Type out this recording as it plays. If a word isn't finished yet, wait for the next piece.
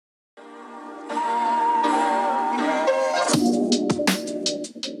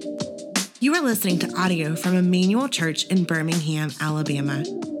are listening to audio from Emmanuel Church in Birmingham, Alabama.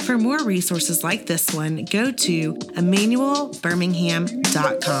 For more resources like this one, go to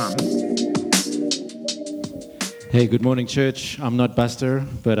emmanuelbirmingham.com. Hey, good morning, church. I'm not Buster,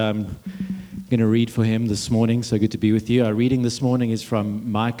 but I'm going to read for him this morning, so good to be with you. Our reading this morning is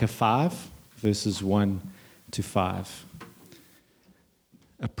from Micah 5, verses 1 to 5.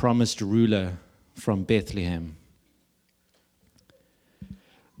 A promised ruler from Bethlehem.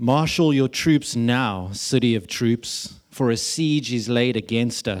 Marshal your troops now, city of troops, for a siege is laid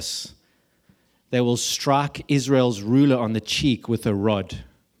against us. They will strike Israel's ruler on the cheek with a rod.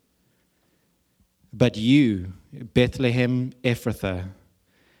 But you, Bethlehem Ephrathah,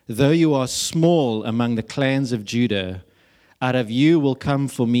 though you are small among the clans of Judah, out of you will come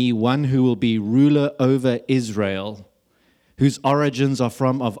for me one who will be ruler over Israel, whose origins are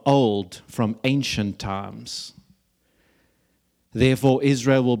from of old, from ancient times. Therefore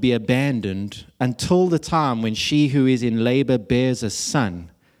Israel will be abandoned until the time when she who is in labor bears a son,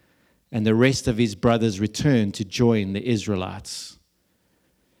 and the rest of his brothers return to join the Israelites.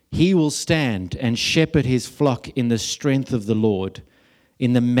 He will stand and shepherd his flock in the strength of the Lord,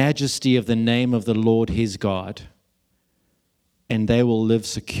 in the majesty of the name of the Lord his God. And they will live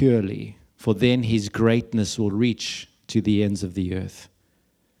securely, for then his greatness will reach to the ends of the earth.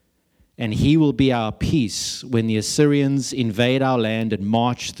 And he will be our peace when the Assyrians invade our land and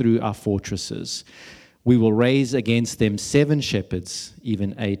march through our fortresses. We will raise against them 7 shepherds,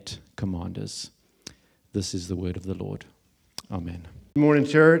 even 8 commanders. This is the word of the Lord. Amen. Good morning,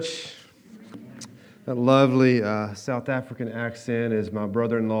 church. That lovely South African accent is my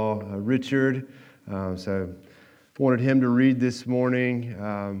brother-in-law, Richard. So wanted him to read this morning.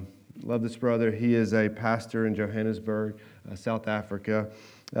 Love this brother. He is a pastor in Johannesburg, South Africa.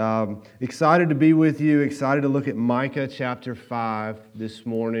 Excited to be with you. Excited to look at Micah chapter 5 this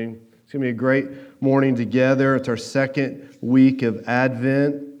morning. It's going to be a great morning together. It's our second week of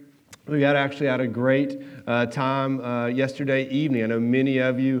Advent. We had a great time yesterday evening. I know many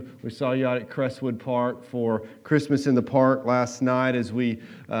of you, we saw you out at Crestwood Park for Christmas in the Park last night as we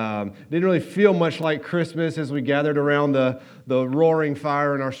didn't really feel much like Christmas as we gathered around the roaring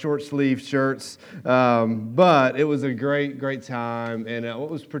fire in our short sleeve shirts. But it was a great time. And what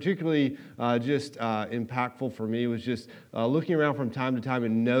was particularly just impactful for me was just looking around from time to time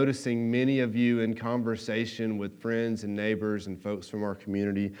and noticing many of you in conversation with friends and neighbors and folks from our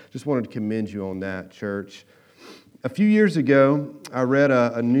community. Just wanted to commend you on that, church. A few years ago, I read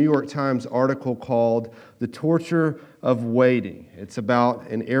a New York Times article called "The Torture of Waiting." It's about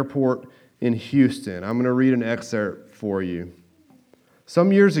an airport in Houston. I'm going to read an excerpt for you.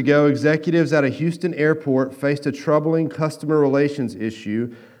 Some years ago, executives at a Houston airport faced a troubling customer relations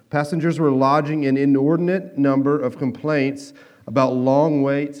issue. Passengers were lodging an inordinate number of complaints about long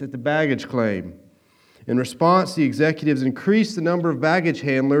waits at the baggage claim. In response, the executives increased the number of baggage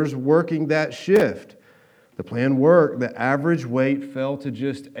handlers working that shift. The plan worked. The average wait fell to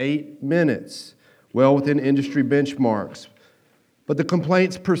just 8 minutes, well within industry benchmarks. But the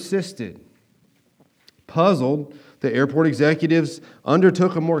complaints persisted. Puzzled, the airport executives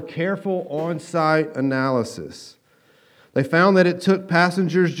undertook a more careful on-site analysis. They found that it took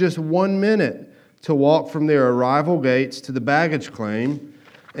passengers just 1 minute to walk from their arrival gates to the baggage claim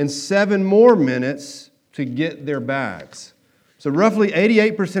and 7 more minutes to get their bags. So roughly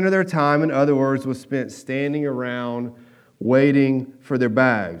 88% of their time, in other words, was spent standing around waiting for their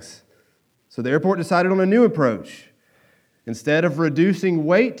bags. So the airport decided on a new approach. Instead of reducing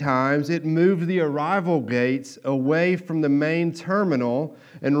wait times, it moved the arrival gates away from the main terminal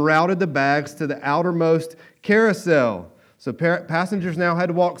and routed the bags to the outermost carousel. So passengers now had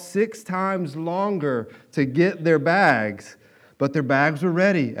to walk 6 times longer to get their bags, but their bags were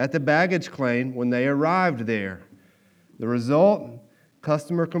ready at the baggage claim when they arrived there. The result?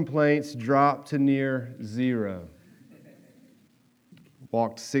 Customer complaints dropped to near zero.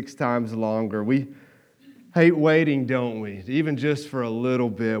 Walked 6 times longer. We hate waiting, don't we? Even just for a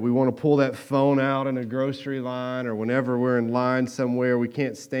little bit. We want to pull that phone out in a grocery line or whenever we're in line somewhere. We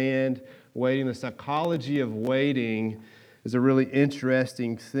can't stand waiting. The psychology of waiting is a really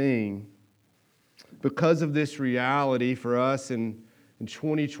interesting thing. Because of this reality for us in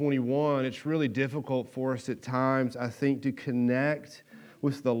 2021, it's really difficult for us at times, I think, to connect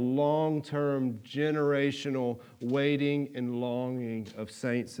with the long-term generational waiting and longing of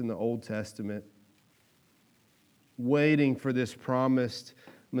saints in the Old Testament. Waiting for this promised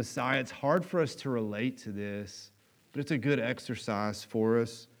Messiah. It's hard for us to relate to this, but it's a good exercise for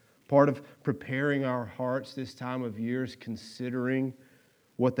us. Part of preparing our hearts this time of year is considering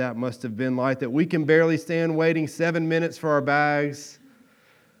what that must have been like, that we can barely stand waiting 7 minutes for our bags.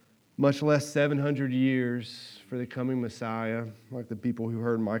 much less 700 years for the coming Messiah, like the people who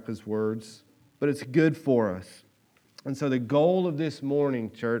heard Micah's words. But it's good for us. And so the goal of this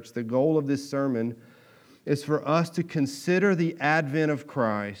morning, church, the goal of this sermon is for us to consider the advent of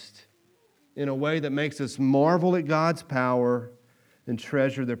Christ in a way that makes us marvel at God's power and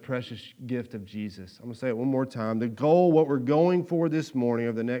treasure the precious gift of Jesus. I'm going to say it one more time. The goal, what we're going for this morning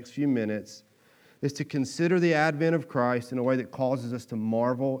over the next few minutes, is to consider the advent of Christ in a way that causes us to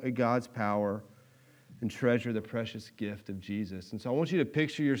marvel at God's power and treasure the precious gift of Jesus. And so I want you to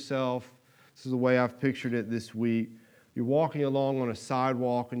picture yourself, this is the way I've pictured it this week. You're walking along on a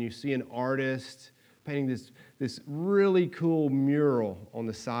sidewalk and you see an artist painting this really cool mural on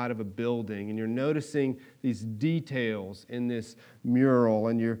the side of a building, and you're noticing these details in this mural,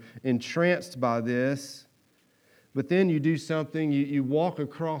 and you're entranced by this. But then you do something, you walk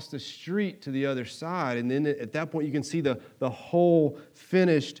across the street to the other side, and then at that point you can see the whole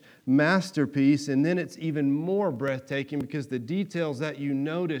finished masterpiece, and then it's even more breathtaking because the details that you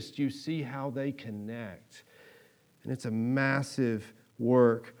noticed, you see how they connect. And it's a massive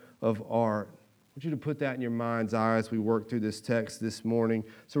work of art. I want you to put that in your mind's eye as we work through this text this morning.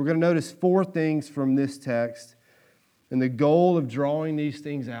 So we're going to notice 4 things from this text, and the goal of drawing these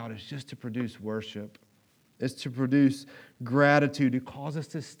things out is just to produce worship. It's to produce gratitude, to cause us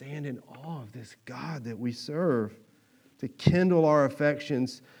to stand in awe of this God that we serve, to kindle our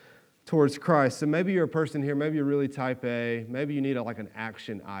affections towards Christ. So maybe you're a person here, maybe you're really type A, maybe you need like an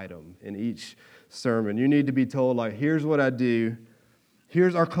action item in each sermon. You need to be told, like, here's what I do.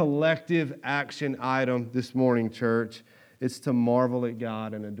 Here's our collective action item this morning, church. It's to marvel at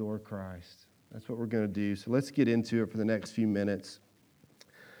God and adore Christ. That's what we're going to do. So let's get into it for the next few minutes.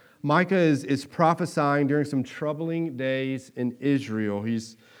 Micah is prophesying during some troubling days in Israel.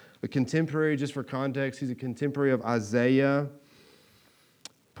 He's a contemporary, just for context, he's a contemporary of Isaiah,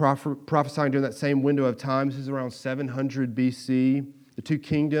 prophesying during that same window of time. This is around 700 BC. The 2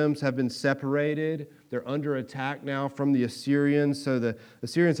 kingdoms have been separated. They're under attack now from the Assyrians. So the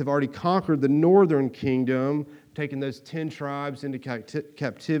Assyrians have already conquered the northern kingdom, taken those 10 tribes into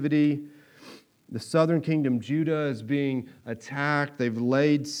captivity. The southern kingdom, Judah, is being attacked. They've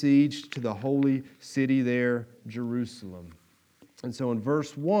laid siege to the holy city there, Jerusalem. And so in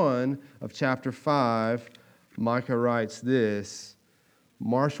verse 1 of chapter 5, Micah writes this: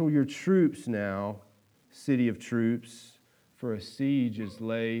 "Marshal your troops now, city of troops, for a siege is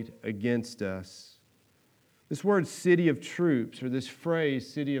laid against us." This word city of troops, or this phrase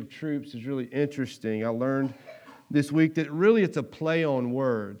city of troops, is really interesting. I learned this week that really it's a play on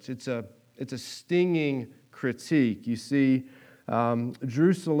words. It's a stinging critique. You see,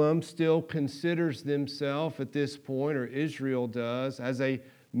 Jerusalem still considers themselves at this point, or Israel does, as a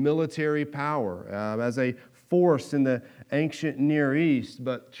military power, as a force in the ancient Near East.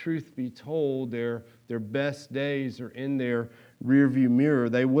 But truth be told, their best days are in their rearview mirror.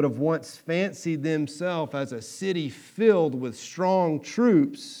 They would have once fancied themselves as a city filled with strong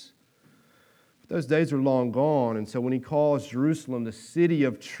troops. But those days are long gone. And so when he calls Jerusalem the city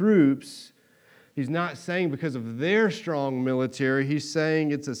of troops, he's not saying because of their strong military. He's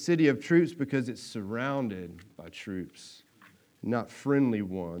saying it's a city of troops because it's surrounded by troops, not friendly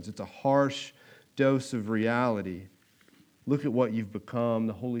ones. It's a harsh dose of reality. Look at what you've become.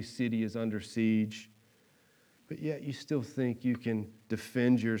 The holy city is under siege. But yet you still think you can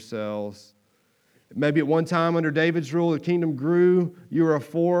defend yourselves. Maybe at one time under David's rule, the kingdom grew. You were a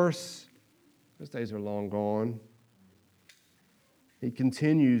force. Those days are long gone. He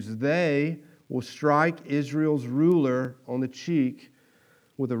continues, "They will strike Israel's ruler on the cheek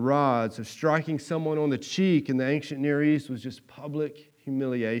with a rod." So striking someone on the cheek in the ancient Near East was just public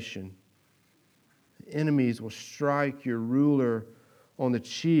humiliation. Enemies will strike your ruler on the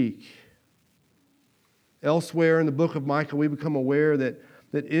cheek. Elsewhere in the book of Micah, we become aware that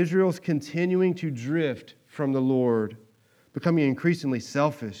Israel's continuing to drift from the Lord, becoming increasingly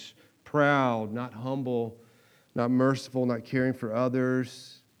selfish, proud, not humble, not merciful, not caring for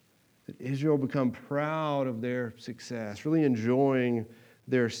others. That Israel become proud of their success, really enjoying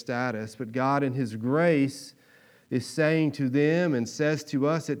their status. But God in His grace is saying to them and says to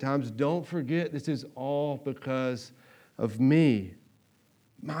us at times, don't forget this is all because of me.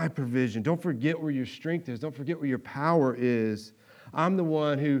 My provision. Don't forget where your strength is. Don't forget where your power is. I'm the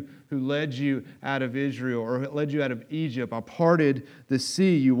one who led you out of Israel, or led you out of Egypt. I parted the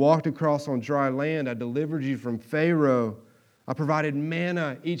sea. You walked across on dry land. I delivered you from Pharaoh. I provided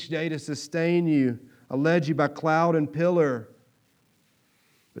manna each day to sustain you. I led you by cloud and pillar.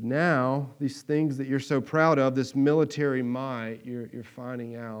 But now, these things that you're so proud of, this military might, you're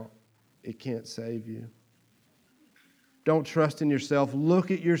finding out it can't save you. Don't trust in yourself.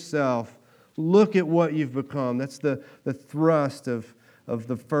 Look at yourself. Look at what you've become. That's the thrust of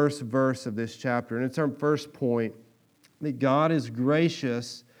the first verse of this chapter. And it's our first point, that God is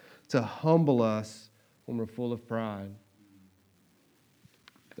gracious to humble us when we're full of pride.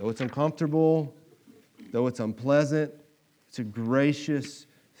 Though it's uncomfortable, though it's unpleasant, it's a gracious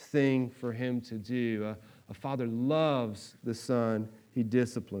thing for Him to do. A father loves the son he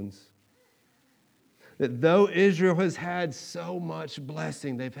disciplines. That though Israel has had so much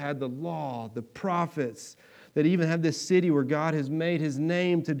blessing, they've had the law, the prophets, that even have this city where God has made His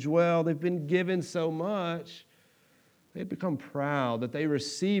name to dwell, they've been given so much, they've become proud that they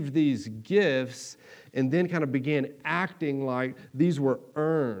received these gifts and then kind of began acting like these were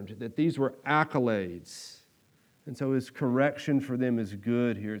earned, that these were accolades. And so His correction for them is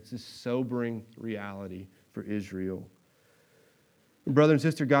good here. It's this sobering reality for Israel. Brother and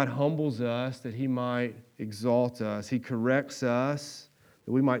sister, God humbles us that He might exalt us. He corrects us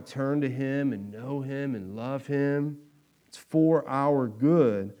that we might turn to Him and know Him and love Him. It's for our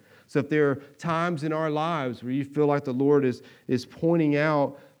good. So if there are times in our lives where you feel like the Lord is pointing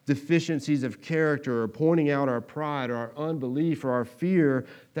out deficiencies of character or pointing out our pride or our unbelief or our fear,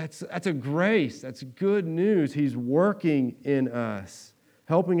 that's a grace. That's good news. He's working in us,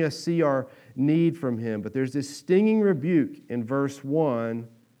 helping us see our need from Him. But there's this stinging rebuke in verse 1,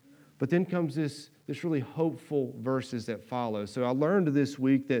 but then comes this really hopeful verses that follow. So I learned this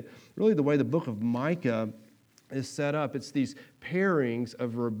week that really the way the book of Micah is set up, it's these pairings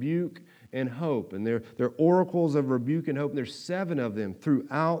of rebuke and hope. And they're oracles of rebuke and hope. And there's 7 of them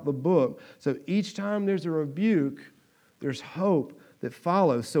throughout the book. So each time there's a rebuke, there's hope that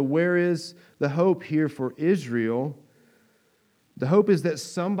follows. So where is the hope here for Israel? The hope is that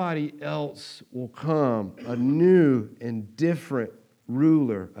somebody else will come, a new and different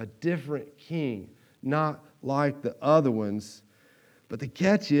ruler, a different king, not like the other ones. But the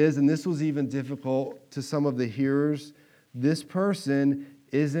catch is, and this was even difficult to some of the hearers, this person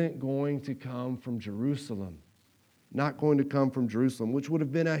isn't going to come from Jerusalem. Not going to come from Jerusalem, which would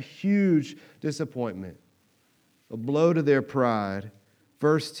have been a huge disappointment, a blow to their pride.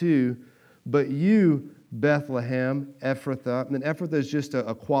 Verse 2, but you, Bethlehem, Ephrathah. And then Ephrathah is just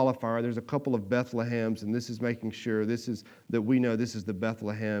a qualifier. There's a couple of Bethlehems, and this is making sure that we know this is the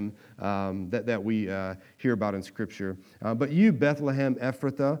Bethlehem that we hear about in Scripture. But you, Bethlehem,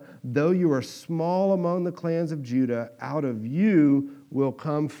 Ephrathah, though you are small among the clans of Judah, out of you will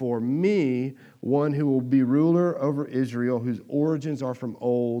come for me one who will be ruler over Israel, whose origins are from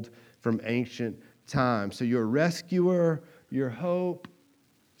old, from ancient times. So your rescuer, your hope,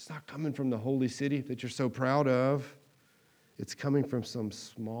 it's not coming from the holy city that you're so proud of. It's coming from some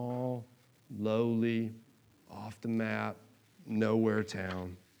small, lowly, off the map, nowhere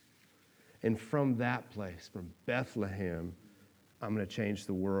town. And from that place, from Bethlehem, I'm going to change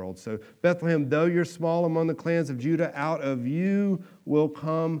the world. So Bethlehem, though you're small among the clans of Judah, out of you will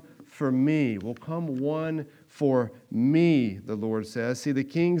come for me. Will come one for me, the Lord says. See, the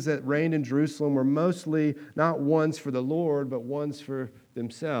kings that reigned in Jerusalem were mostly not ones for the Lord, but ones for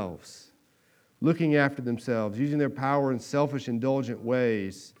themselves, looking after themselves, using their power in selfish, indulgent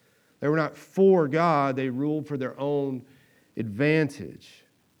ways. They were not for God, they ruled for their own advantage.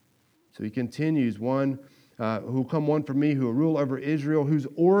 So he continues, one who will come one for me, who will rule over Israel, whose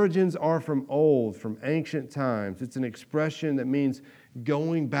origins are from old, from ancient times. It's an expression that means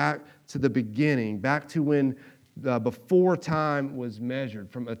going back to the beginning, back to when before time was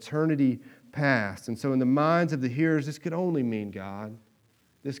measured, from eternity past. And so in the minds of the hearers, this could only mean God.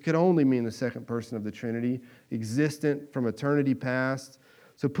 This could only mean the second person of the Trinity, existent from eternity past.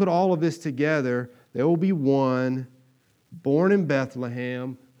 So put all of this together, there will be one born in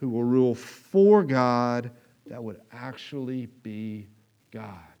Bethlehem who will rule for God that would actually be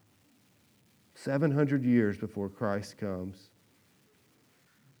God. 700 years before Christ comes.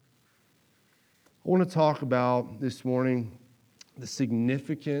 I want to talk about this morning the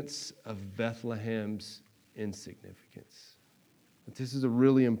significance of Bethlehem's insignificance. This is a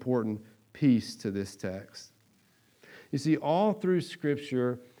really important piece to this text. You see, all through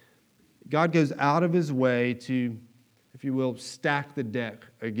Scripture, God goes out of His way to, if you will, stack the deck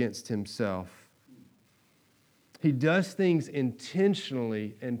against Himself. He does things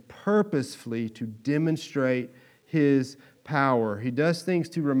intentionally and purposefully to demonstrate His power. He does things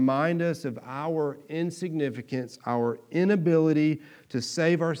to remind us of our insignificance, our inability to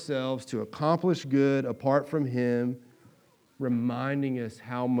save ourselves, to accomplish good apart from Him, reminding us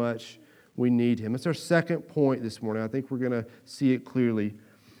how much we need Him. That's our second point this morning. I think we're going to see it clearly.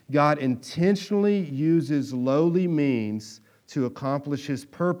 God intentionally uses lowly means to accomplish His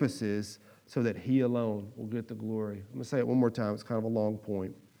purposes so that he alone will get the glory. I'm going to say it one more time. It's kind of a long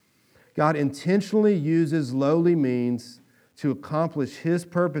point. God intentionally uses lowly means to accomplish his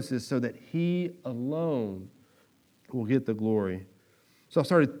purposes so that he alone will get the glory. So I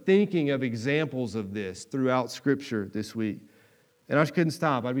started thinking of examples of this throughout Scripture this week. And I just couldn't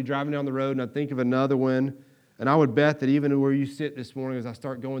stop. I'd be driving down the road and I'd think of another one. And I would bet that even where you sit this morning, as I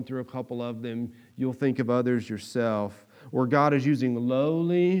start going through a couple of them, you'll think of others yourself. Where God is using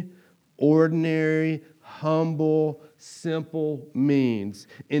lowly, ordinary, humble, simple means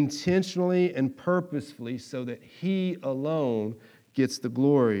intentionally and purposefully so that he alone gets the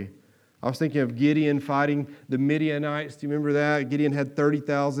glory. I was thinking of Gideon fighting the Midianites. Do you remember that? Gideon had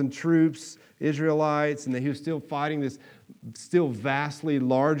 30,000 troops, Israelites, and he was still fighting this still vastly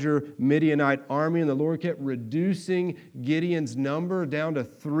larger Midianite army, and the Lord kept reducing Gideon's number down to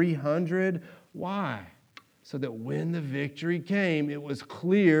 300. Why? So that when the victory came, it was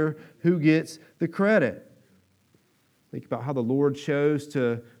clear who gets the credit. Think about how the Lord chose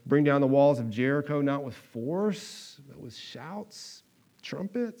to bring down the walls of Jericho, not with force, but with shouts,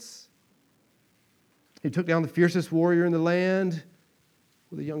 trumpets. He took down the fiercest warrior in the land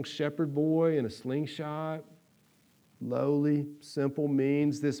with a young shepherd boy and a slingshot. Lowly, simple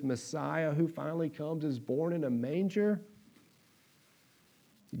means this Messiah who finally comes is born in a manger.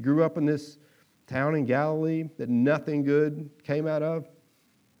 He grew up in this town in Galilee that nothing good came out of.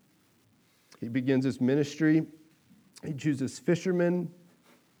 He begins his ministry. He chooses fishermen,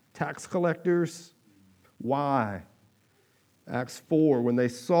 tax collectors. Why? Acts 4, when they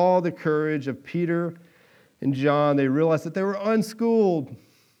saw the courage of Peter and John, they realized that they were unschooled,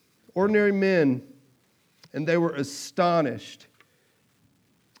 ordinary men, and they were astonished.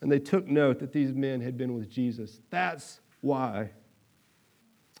 And they took note that these men had been with Jesus. That's why.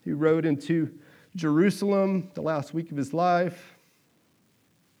 He rode into Jerusalem the last week of his life,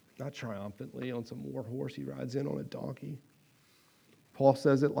 not triumphantly on some war horse. He rides in on a donkey. Paul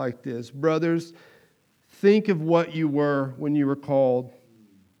says it like this: brothers, think of what you were when you were called.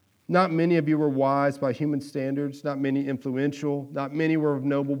 Not many of you were wise by human standards, not many influential, not many were of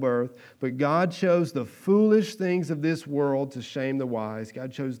noble birth, but God chose the foolish things of this world to shame the wise.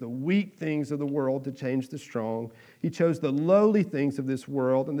 God chose the weak things of the world to change the strong. He chose the lowly things of this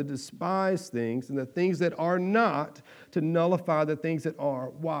world and the despised things and the things that are not to nullify the things that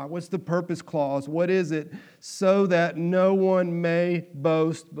are. Why? What's the purpose clause? What is it? So that no one may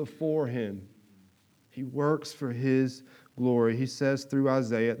boast before him. He works for his glory. He says through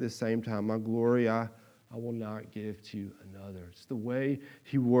Isaiah at the same time, my glory I will not give to another. It's the way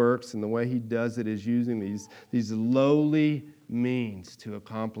he works, and the way he does it is using these lowly means to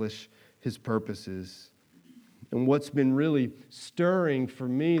accomplish his purposes. And what's been really stirring for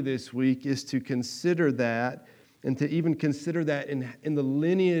me this week is to consider that, and to even consider that in the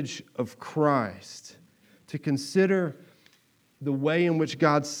lineage of Christ, to consider the way in which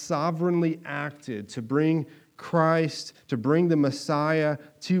God sovereignly acted to bring Christ, to bring the Messiah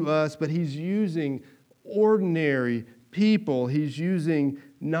to us, but he's using ordinary people. He's using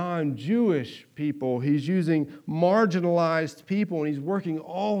non-Jewish people. He's using marginalized people, and he's working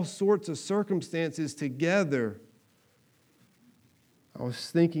all sorts of circumstances together. I was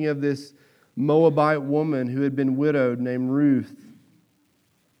thinking of this Moabite woman who had been widowed named Ruth.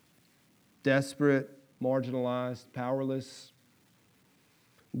 Desperate, marginalized, powerless,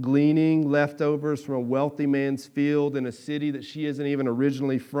 gleaning leftovers from a wealthy man's field in a city that she isn't even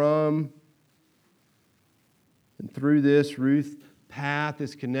originally from. And through this, Ruth's path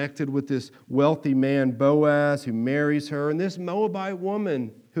is connected with this wealthy man, Boaz, who marries her. And this Moabite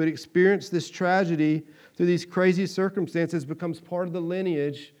woman who had experienced this tragedy through these crazy circumstances becomes part of the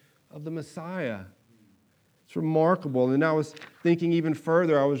lineage of the Messiah. It's remarkable. And I was thinking even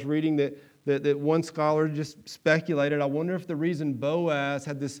further. I was reading that one scholar just speculated, I wonder if the reason Boaz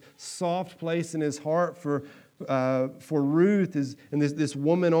had this soft place in his heart for Ruth and this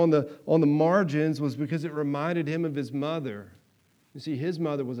woman on the margins was because it reminded him of his mother. You see, his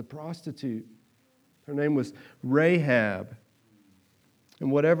mother was a prostitute. Her name was Rahab.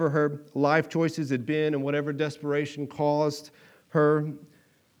 And whatever her life choices had been and whatever desperation caused her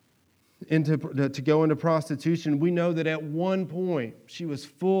to go into prostitution, we know that at one point she was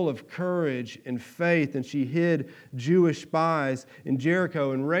full of courage and faith, and she hid Jewish spies in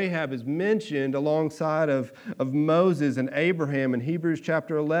Jericho. And Rahab is mentioned alongside of Moses and Abraham in Hebrews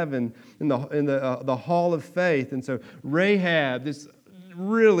chapter 11 in the hall of faith. And so Rahab, this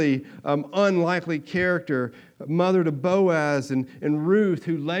really unlikely character, mother to Boaz and Ruth,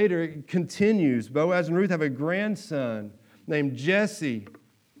 who later continues. Boaz and Ruth have a grandson named Jesse.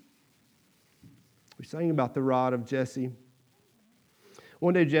 We sang about the rod of Jesse.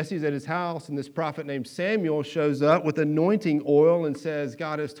 One day Jesse's at his house, and this prophet named Samuel shows up with anointing oil and says,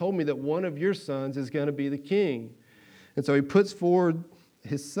 God has told me that one of your sons is going to be the king. And so he puts forward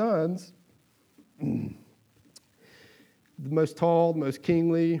his sons, the most tall, the most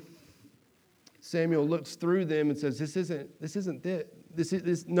kingly. Samuel looks through them and says,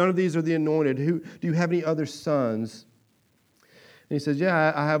 none of these are the anointed. Do you have any other sons? And he says,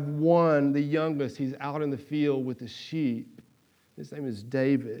 yeah, I have one, the youngest. He's out in the field with the sheep. His name is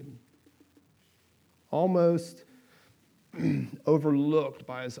David. Almost overlooked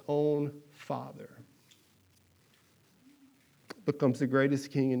by his own father. Becomes the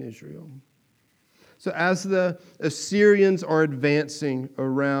greatest king in Israel. So as the Assyrians are advancing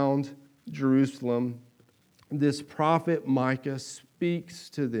around Jerusalem, this prophet Micah speaks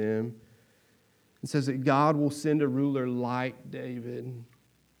to them and says that God will send a ruler like David.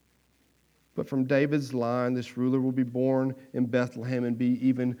 But from David's line, this ruler will be born in Bethlehem and be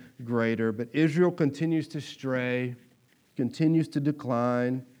even greater. But Israel continues to stray, continues to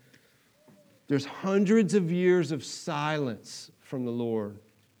decline. There's hundreds of years of silence from the Lord.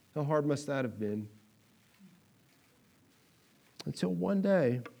 How hard must that have been? Until one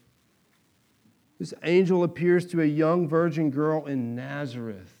day, this angel appears to a young virgin girl in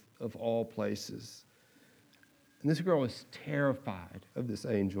Nazareth, of all places. And this girl is terrified of this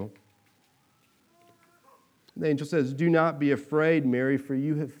angel. The angel says, do not be afraid, Mary, for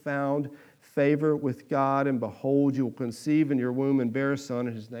you have found favor with God, and behold, you will conceive in your womb and bear a son,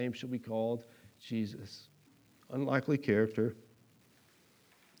 and his name shall be called Jesus. Unlikely character,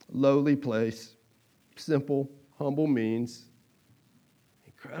 lowly place, simple, humble means.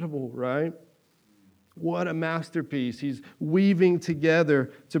 Incredible, right? What a masterpiece. He's weaving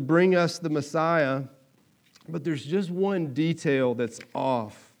together to bring us the Messiah. But there's just one detail that's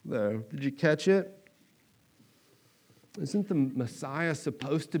off, though. Did you catch it? Isn't the Messiah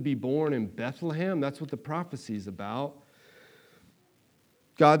supposed to be born in Bethlehem? That's what the prophecy's about.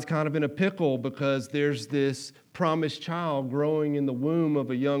 God's kind of in a pickle because there's this promised child growing in the womb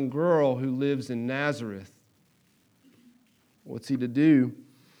of a young girl who lives in Nazareth. What's he to do?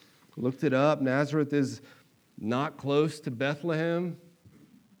 Looked it up. Nazareth is not close to Bethlehem.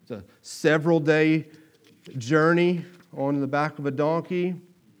 It's a several-day journey on the back of a donkey.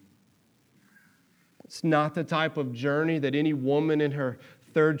 It's not the type of journey that any woman in her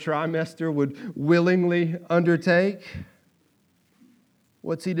third trimester would willingly undertake.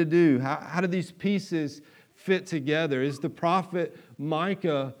 What's he to do? How do these pieces fit together? Is the prophet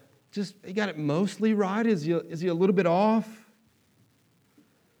Micah he got it mostly right? Is he a little bit off?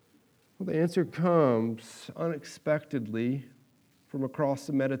 Well, the answer comes unexpectedly from across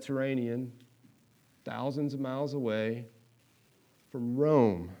the Mediterranean, thousands of miles away, from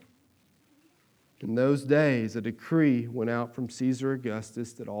Rome. In those days, a decree went out from Caesar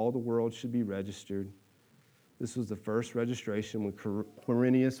Augustus that all the world should be registered. This was the first registration when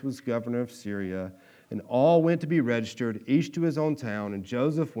Quirinius was governor of Syria, and all went to be registered, each to his own town. And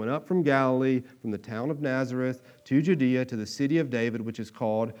Joseph went up from Galilee, from the town of Nazareth, to Judea, to the city of David, which is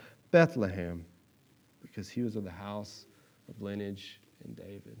called Bethlehem, because he was of the house of lineage in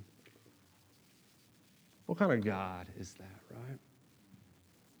David. What kind of God is that, right?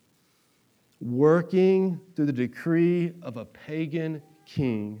 Working through the decree of a pagan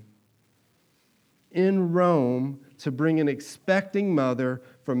king in Rome to bring an expecting mother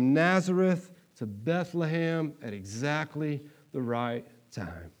from Nazareth to Bethlehem at exactly the right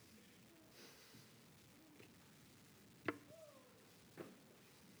time.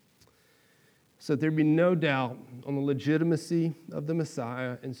 So there'd be no doubt on the legitimacy of the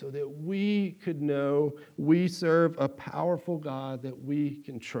Messiah, and so that we could know we serve a powerful God that we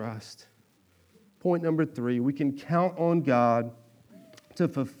can trust. Point number 3, we can count on God to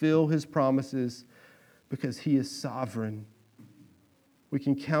fulfill his promises because he is sovereign. We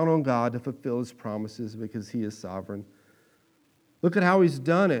can count on God to fulfill his promises because he is sovereign. Look at how he's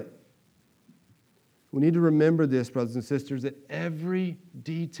done it. We need to remember this, brothers and sisters, that every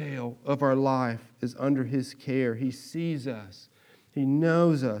detail of our life is under his care. He sees us. He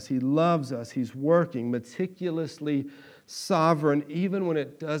knows us. He loves us. He's working meticulously sovereign, even when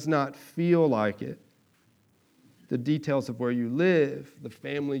it does not feel like it. The details of where you live, the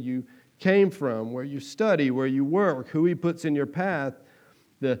family you came from, where you study, where you work, who he puts in your path,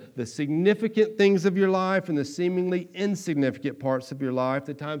 the significant things of your life and the seemingly insignificant parts of your life,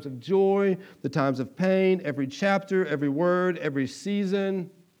 the times of joy, the times of pain, every chapter, every word, every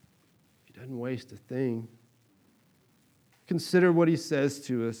season. He doesn't waste a thing. Consider what he says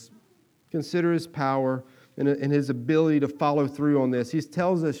to us. Consider his power and his ability to follow through on this. He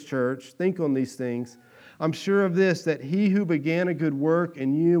tells us, church, think on these things. I'm sure of this, that he who began a good work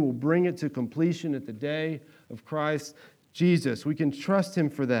in you will bring it to completion at the day of Christ Jesus. We can trust him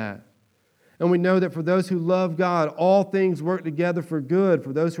for that. And we know that for those who love God, all things work together for good.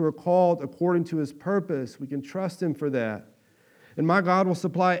 For those who are called according to his purpose, we can trust him for that. And my God will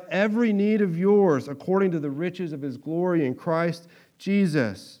supply every need of yours according to the riches of his glory in Christ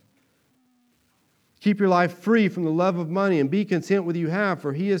Jesus. Keep your life free from the love of money and be content with what you have,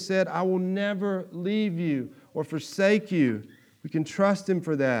 for he has said, I will never leave you or forsake you. We can trust him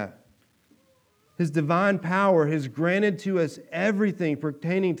for that. His divine power has granted to us everything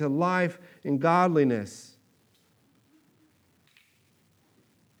pertaining to life and godliness.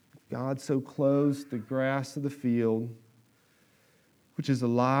 God so clothes the grass of the field, which is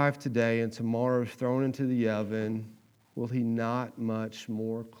alive today and tomorrow is thrown into the oven. Will he not much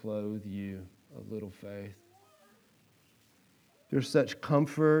more clothe you, a little faith? There's such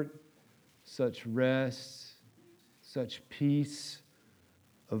comfort, such rest, such peace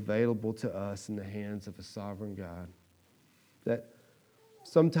available to us in the hands of a sovereign God. That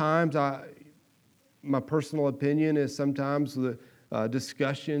sometimes, my personal opinion is sometimes the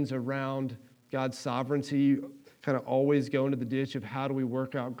discussions around God's sovereignty kind of always go into the ditch of how do we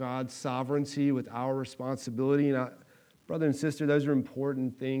work out God's sovereignty with our responsibility. And brother and sister, those are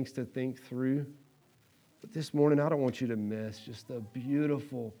important things to think through. But this morning, I don't want you to miss just the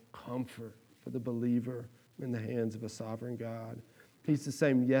beautiful comfort for the believer in the hands of a sovereign God. He's the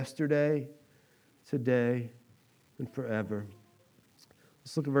same yesterday, today, and forever.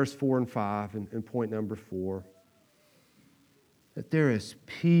 Let's look at verse 4 and 5 and point number 4. That there is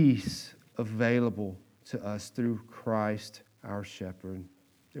peace available to us through Christ our shepherd.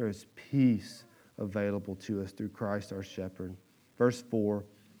 There is peace available to us through Christ our shepherd. Verse 4,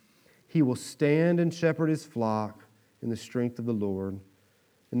 he will stand and shepherd his flock in the strength of the Lord,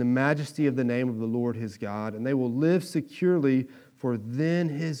 in the majesty of the name of the Lord his God, and they will live securely, for then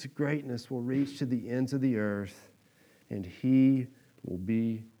his greatness will reach to the ends of the earth, and he will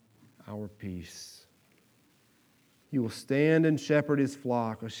be our peace. He will stand and shepherd his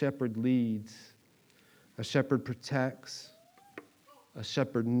flock. A shepherd leads. A shepherd protects. A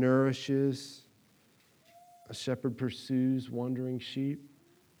shepherd nourishes. A shepherd pursues wandering sheep.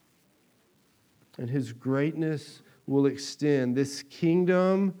 And his greatness will extend. This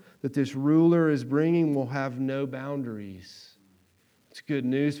kingdom that this ruler is bringing will have no boundaries. It's good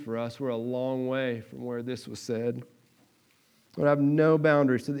news for us. We're a long way from where this was said. Will have no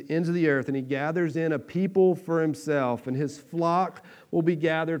boundaries to the ends of the earth, and he gathers in a people for himself, and his flock will be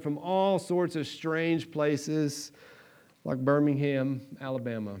gathered from all sorts of strange places like Birmingham,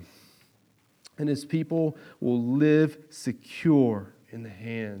 Alabama. And his people will live secure in the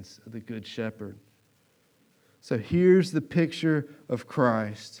hands of the Good Shepherd. So here's the picture of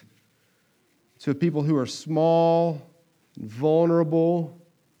Christ. To people who are small, vulnerable,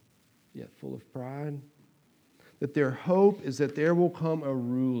 yet full of pride, that their hope is that there will come a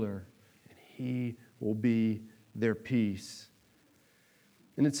ruler and he will be their peace.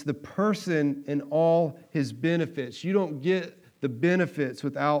 And it's the person and all his benefits. You don't get the benefits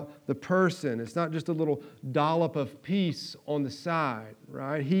without the person. It's not just a little dollop of peace on the side,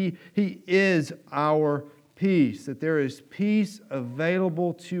 right? He is our peace, that there is peace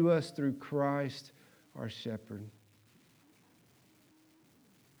available to us through Christ our shepherd.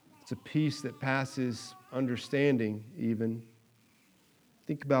 It's a peace that passes understanding even.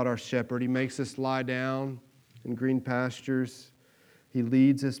 Think about our shepherd. He makes us lie down in green pastures. He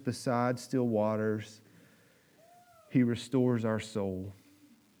leads us beside still waters. He restores our soul.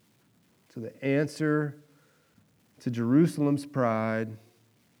 So the answer to Jerusalem's pride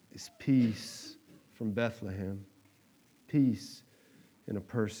is peace from Bethlehem. Peace in a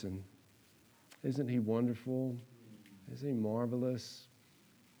person. Isn't he wonderful? Isn't he marvelous?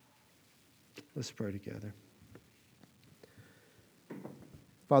 Let's pray together.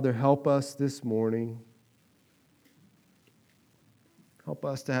 Father, help us this morning. Help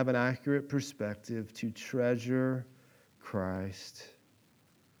us to have an accurate perspective to treasure Christ.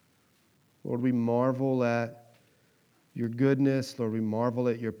 Lord, we marvel at your goodness. Lord, we marvel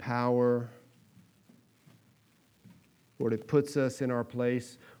at your power. Lord, it puts us in our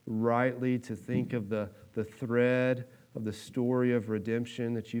place rightly to think of the thread of the story of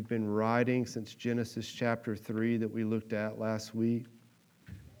redemption that you've been writing since Genesis chapter 3 that we looked at last week.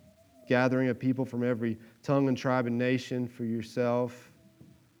 Gathering a people from every tongue and tribe and nation for yourself.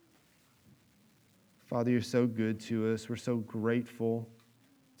 Father, you're so good to us. We're so grateful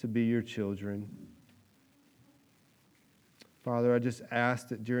to be your children. Father, I just ask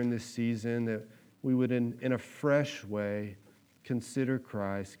that during this season that we would in a fresh way consider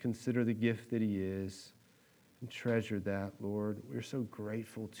Christ, consider the gift that he is. and treasure that, Lord. We're so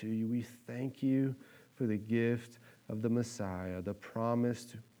grateful to you. We thank you for the gift of the Messiah, the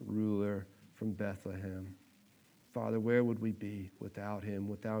promised ruler from Bethlehem. Father, where would we be without him,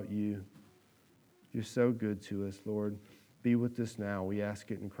 without you? You're so good to us, Lord. Be with us now. We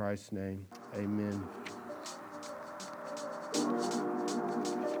ask it in Christ's name. Amen.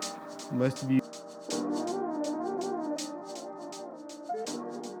 Most of you.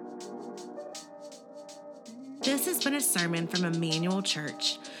 This has been a sermon from Emmanuel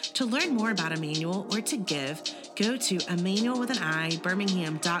Church. To learn more about Emmanuel or to give, go to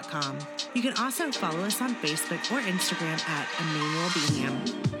emmanuelwithani.birmingham.com. You can also follow us on Facebook or Instagram at Emmanuel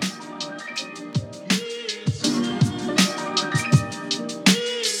Bingham.